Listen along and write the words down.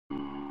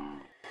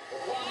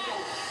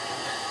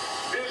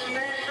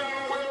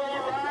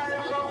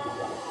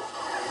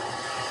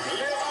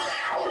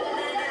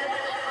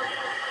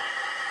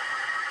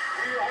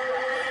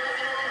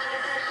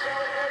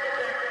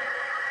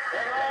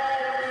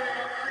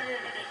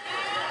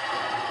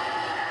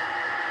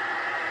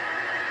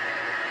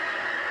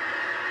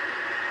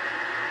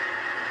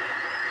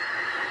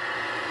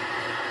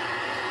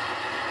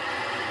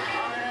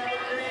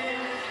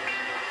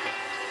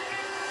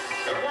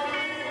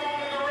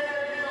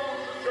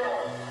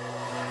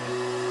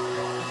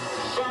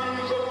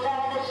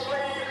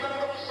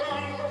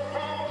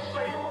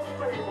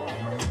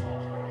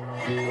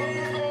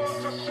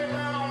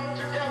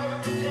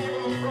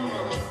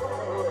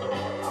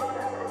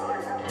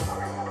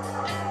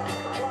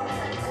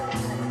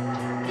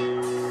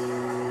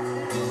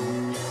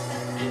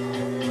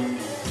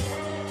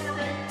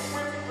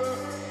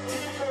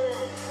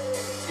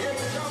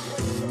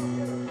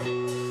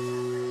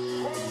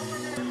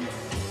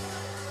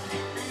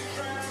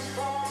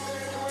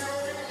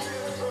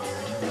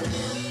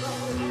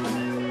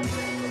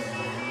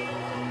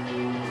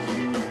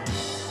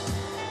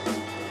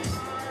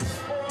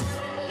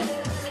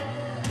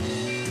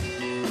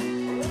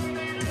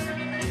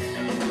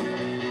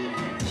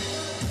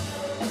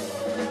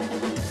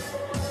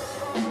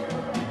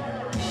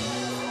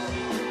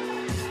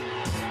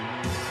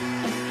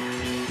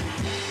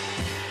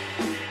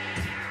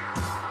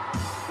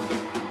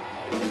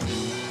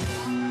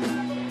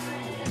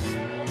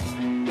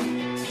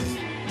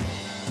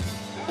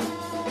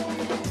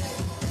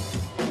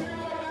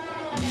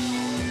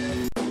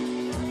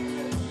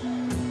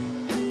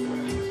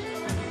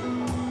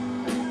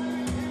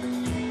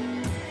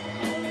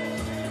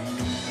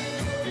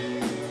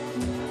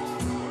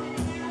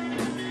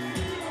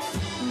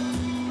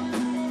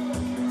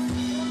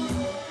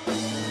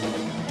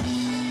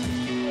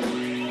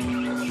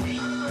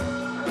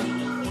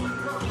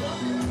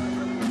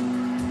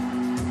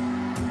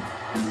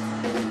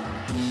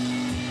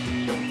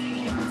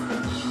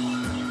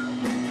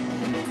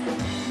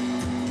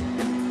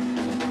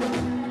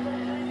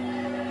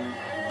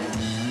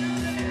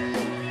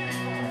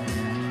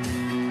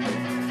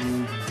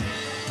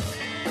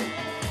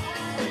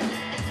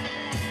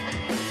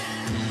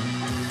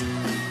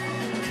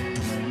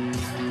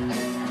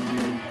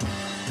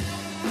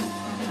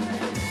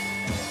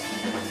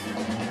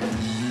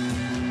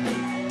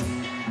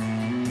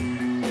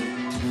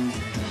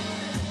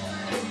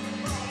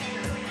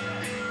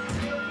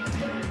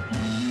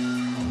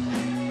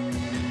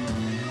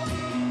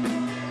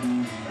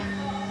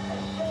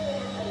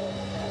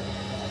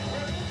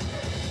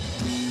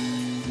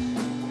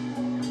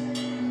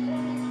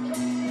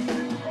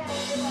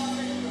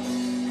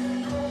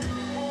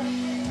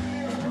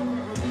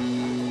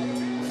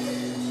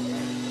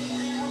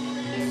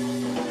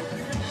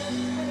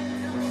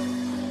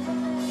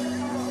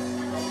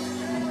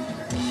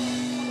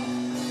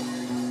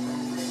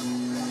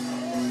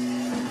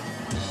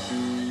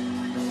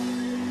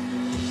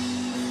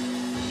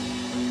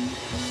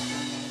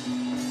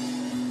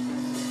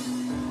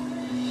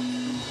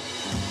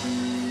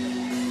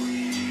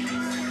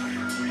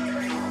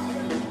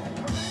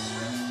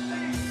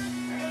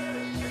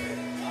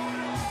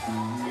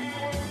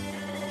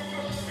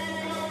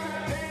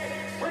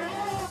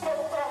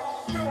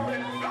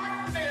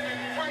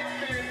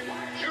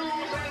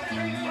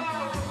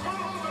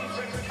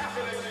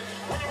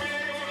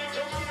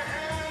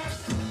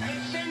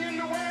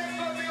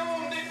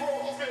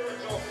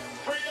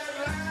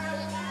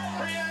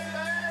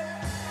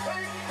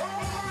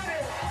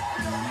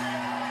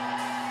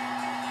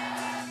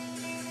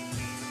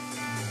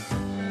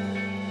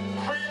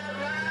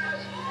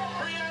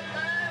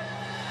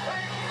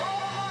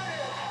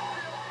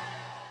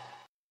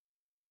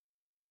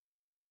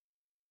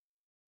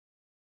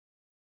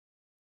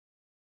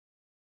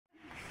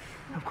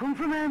I've come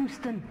from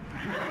Elmston.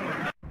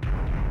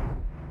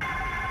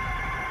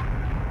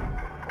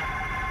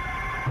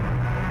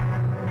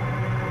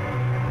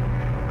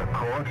 The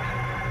court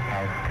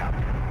has come.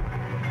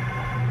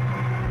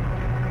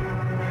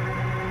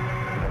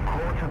 The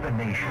court of the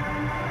nation.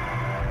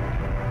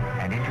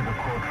 And into the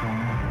courtroom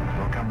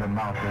will come the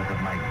martyrs of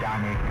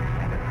Majdanek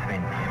and of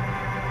Svensen.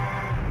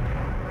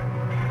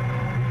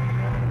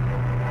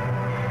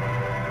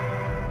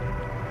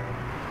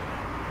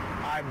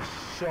 I'm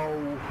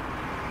so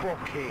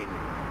fucking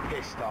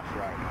pissed off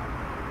right now.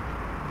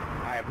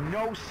 I have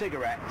no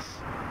cigarettes.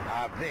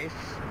 I have this.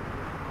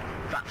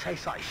 That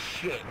tastes like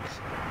shit.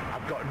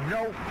 I've got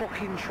no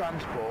fucking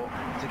transport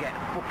to get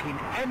fucking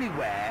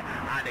anywhere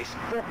at this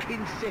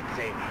fucking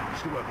city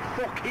to a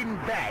fucking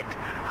bed.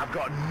 I've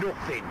got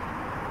nothing.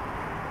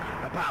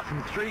 Apart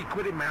from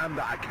 £3 in my hand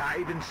that I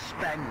can't even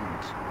spend.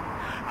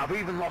 I've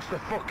even lost the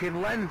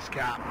fucking lens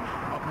cap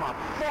of my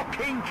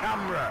fucking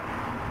camera.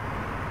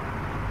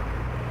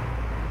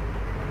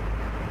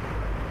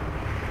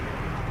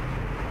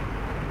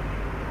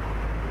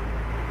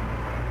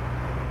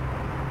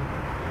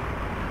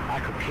 I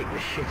could kick the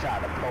shit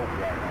out of the Pope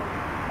right now.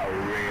 I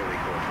really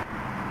could.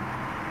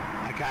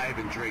 I can't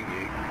even drink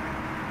you.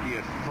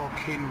 You're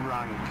fucking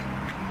rank.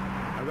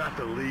 I'm gonna have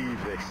to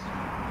leave this.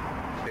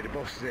 The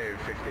bus is here in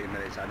 15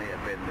 minutes. I need to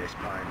bin this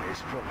pint.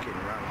 It's fucking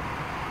rank.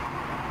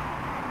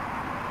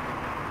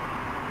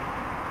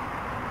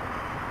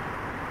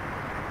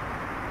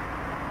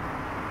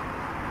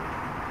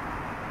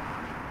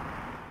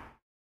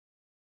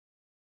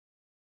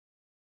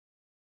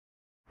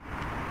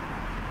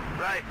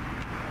 Right.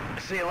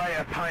 See you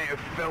later, pint of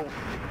filth.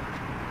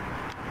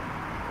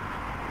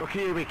 Look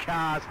here, we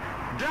cars.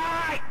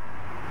 Die!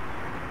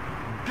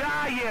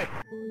 Die, you!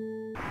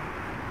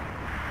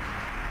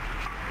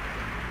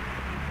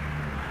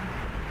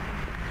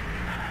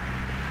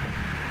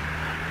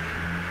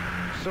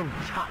 Some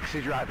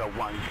taxi driver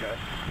wanker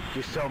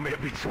just told me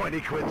it'd be 20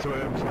 quid to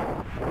him.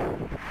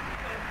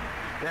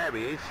 There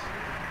he is.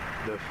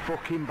 The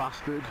fucking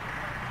bastard.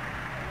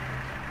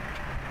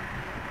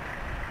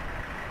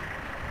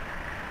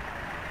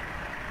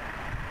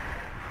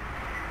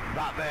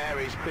 That there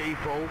is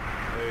people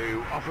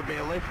who offered me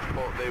a lift,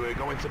 but they were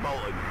going to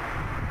Bolton,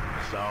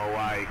 so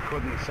I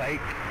couldn't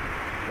take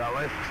That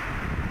lift.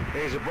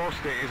 Here's a bus,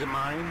 it isn't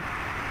mine.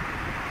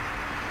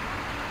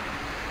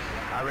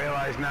 I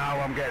realise now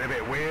I'm getting a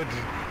bit weird.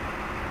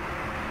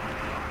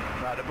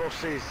 Right, the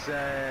bus is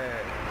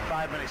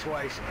 5 minutes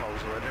away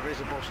supposedly. There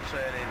is a bus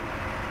turning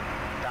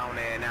down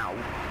here now.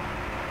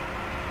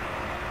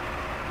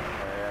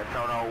 I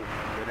don't know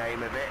the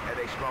name of it at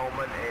this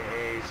moment.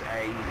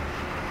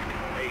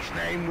 Its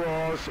name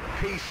was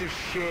Piece of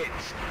Shit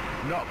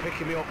Not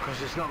Picking Me Up Because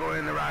It's Not Going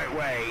in the Right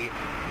Way,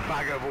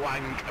 Bag of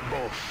Wank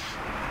Bus.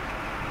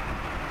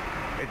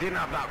 It didn't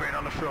have that written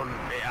on the front.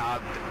 It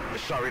had,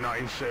 sorry, not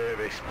in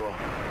service, but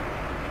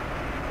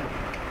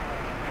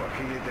what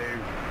can you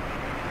do?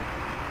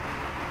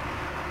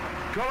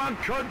 Come on,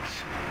 cunt!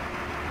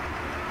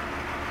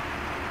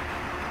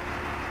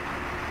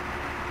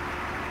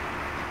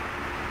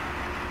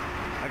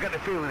 I get the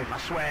feeling if I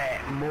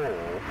swear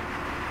more,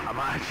 I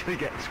might actually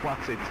get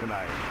twatted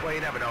tonight. Well,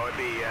 you never know, it'd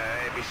be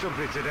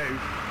something to do.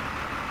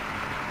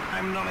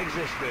 I'm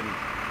non-existent.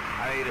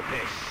 I need a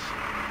piss.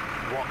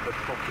 What the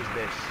fuck is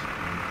this?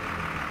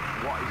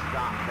 What is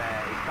that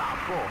there? Is that a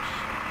bus?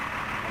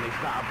 And is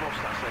that a bus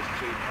that says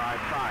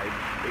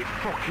 255? It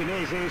fucking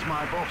is. Here's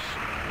my bus.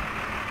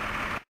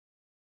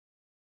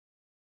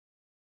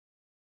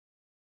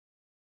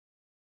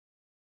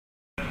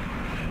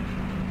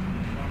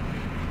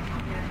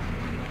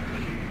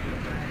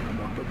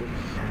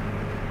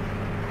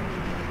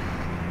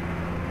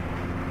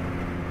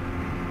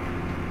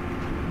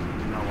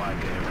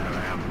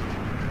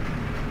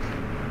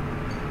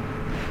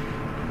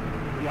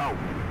 Yo.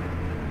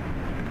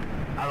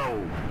 Hello.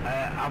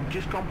 I've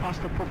just gone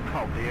past the pub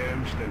called the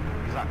Urmston.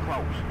 Is that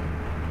close?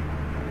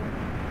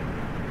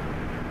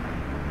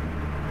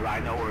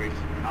 Right, no worries.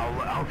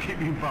 I'll keep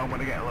you informed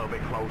when I get a little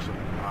bit closer.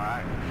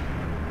 Alright?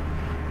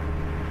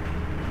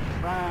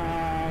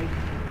 Bye.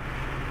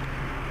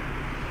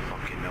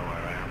 Fucking know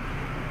where I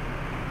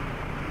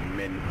am.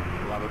 Mint.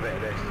 We'll have a bit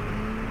of this.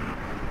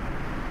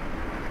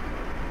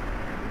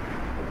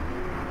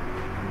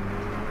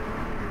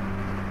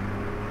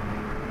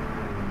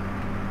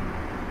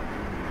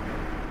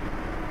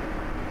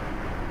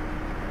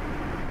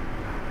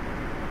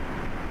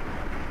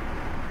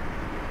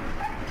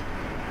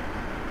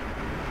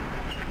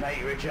 Mate,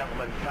 you're a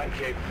gentleman. Thank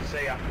you.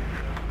 See ya.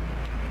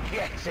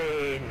 Get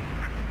in.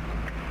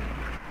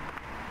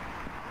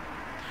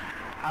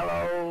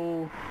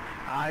 Hello.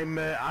 I'm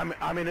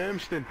in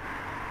Urmston.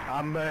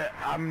 I'm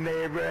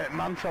near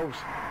Mantos.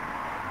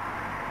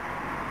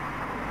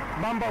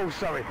 Mambo's,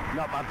 sorry,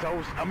 not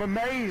Mantos. I'm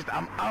amazed.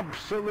 I'm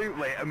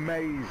absolutely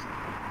amazed.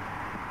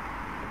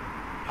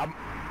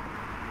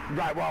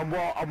 Right.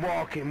 Well, I'm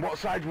walking. What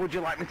side would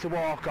you like me to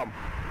walk on?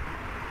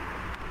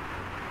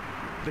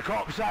 The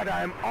co-op side.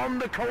 I am on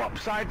the co-op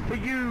side for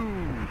you.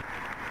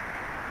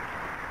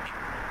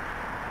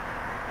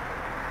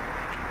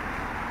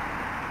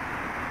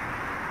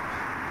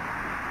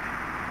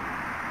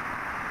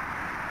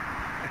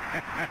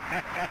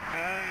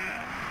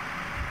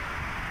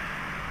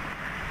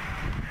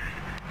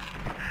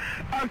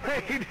 I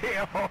made it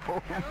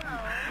home.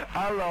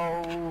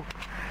 Hello.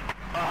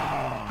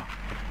 Oh.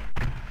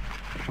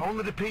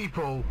 Only the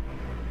people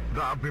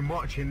that have been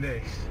watching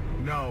this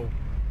know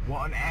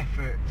what an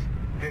effort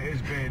it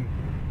has been.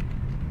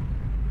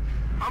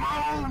 I'm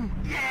home!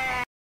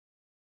 Yeah!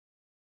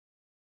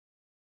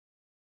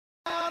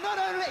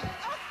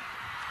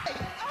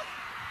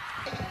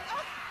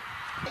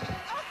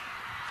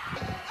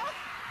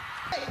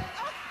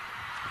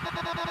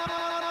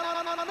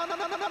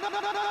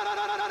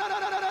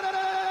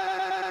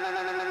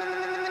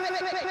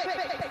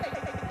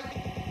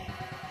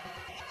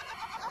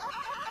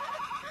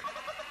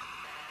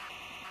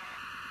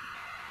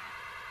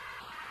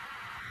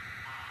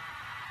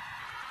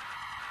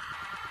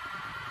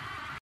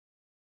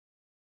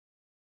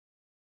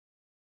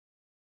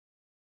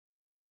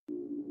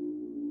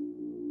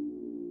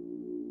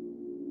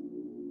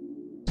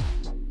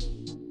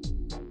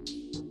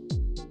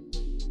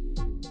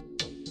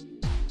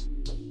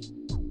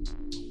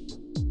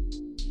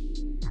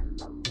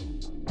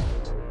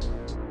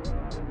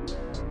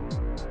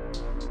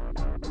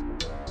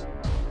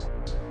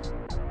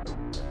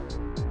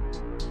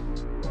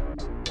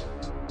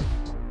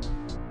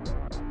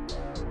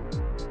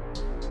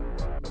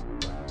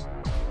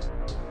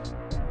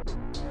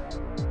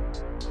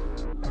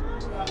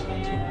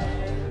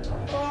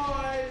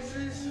 Boys,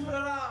 it's for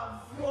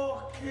that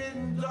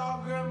fucking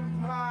Dog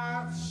and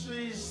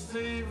Partridge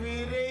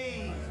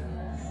DVD.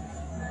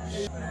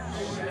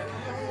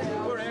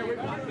 We're here with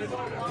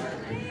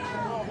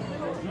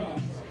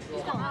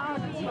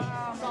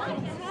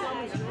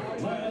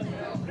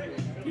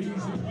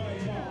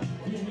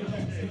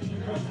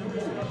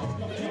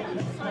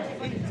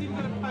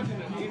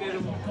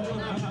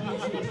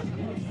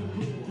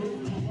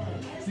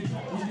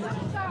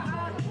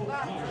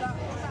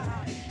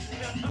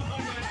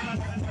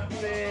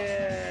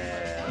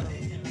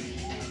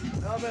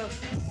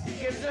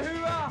give us a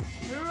hoorah!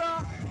 Hoorah!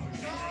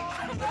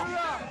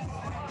 Hoorah!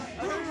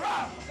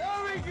 Hoorah!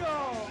 There we go!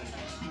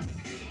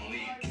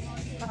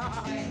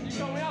 You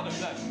told me Adam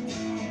then?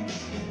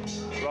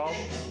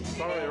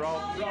 Sorry,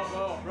 Rob.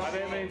 Rob. I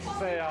didn't mean to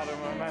say Adam,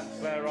 I meant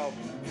to say Rob.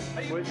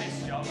 Are you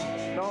pissed, John?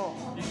 No.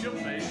 You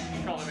shouldn't be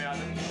calling me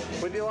Adam.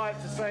 Would you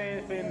like to say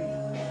anything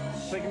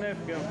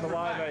significant for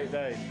Live 8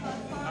 Day?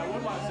 I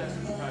would like to say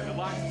something. I'd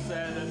like to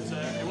say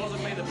that it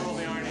wasn't me that brought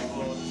the ironing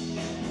board.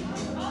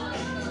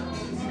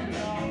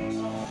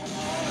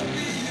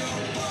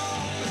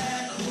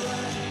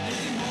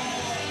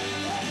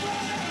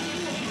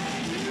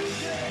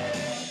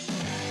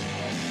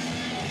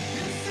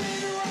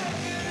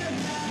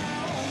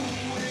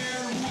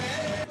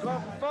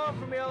 Far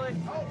from me, Ollie.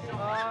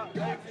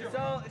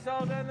 It's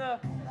all down there.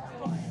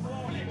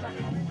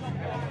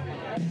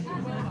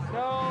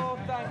 No,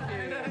 thank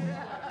you.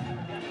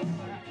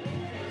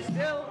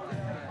 Still.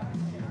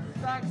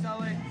 Thanks,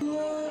 Ollie.